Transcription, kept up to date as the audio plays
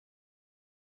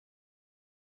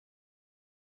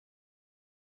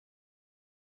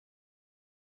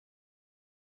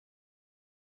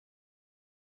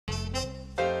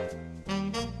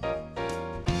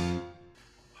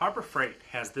Harbor Freight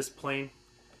has this plane.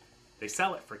 They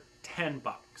sell it for 10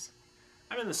 bucks.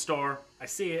 I'm in the store, I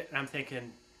see it, and I'm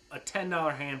thinking, a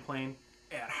 $10 hand plane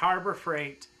at Harbor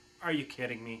Freight? Are you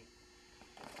kidding me?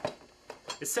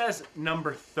 It says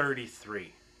number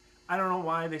 33. I don't know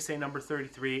why they say number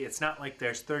 33. It's not like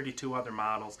there's 32 other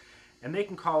models. And they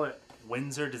can call it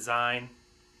Windsor design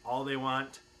all they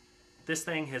want. This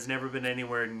thing has never been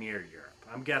anywhere near Europe.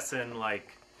 I'm guessing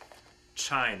like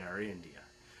China or India.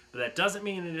 But that doesn't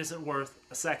mean it isn't worth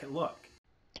a second look.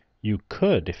 You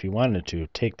could, if you wanted to,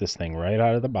 take this thing right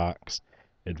out of the box,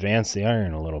 advance the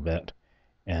iron a little bit,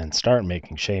 and start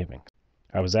making shavings.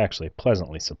 I was actually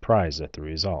pleasantly surprised at the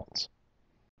results.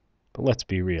 But let's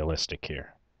be realistic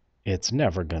here. It's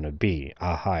never going to be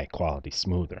a high-quality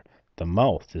smoother. The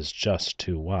mouth is just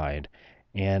too wide,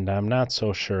 and I'm not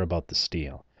so sure about the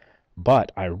steel.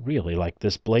 But I really like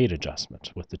this blade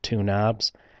adjustment with the two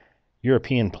knobs.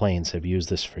 European planes have used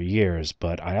this for years,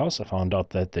 but I also found out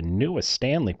that the newest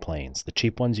Stanley planes, the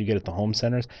cheap ones you get at the home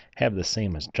centers, have the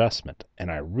same adjustment,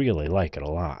 and I really like it a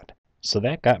lot. So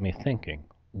that got me thinking,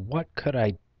 what could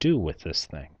I do with this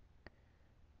thing?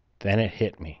 Then it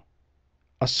hit me.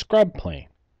 A scrub plane.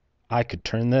 I could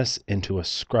turn this into a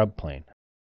scrub plane.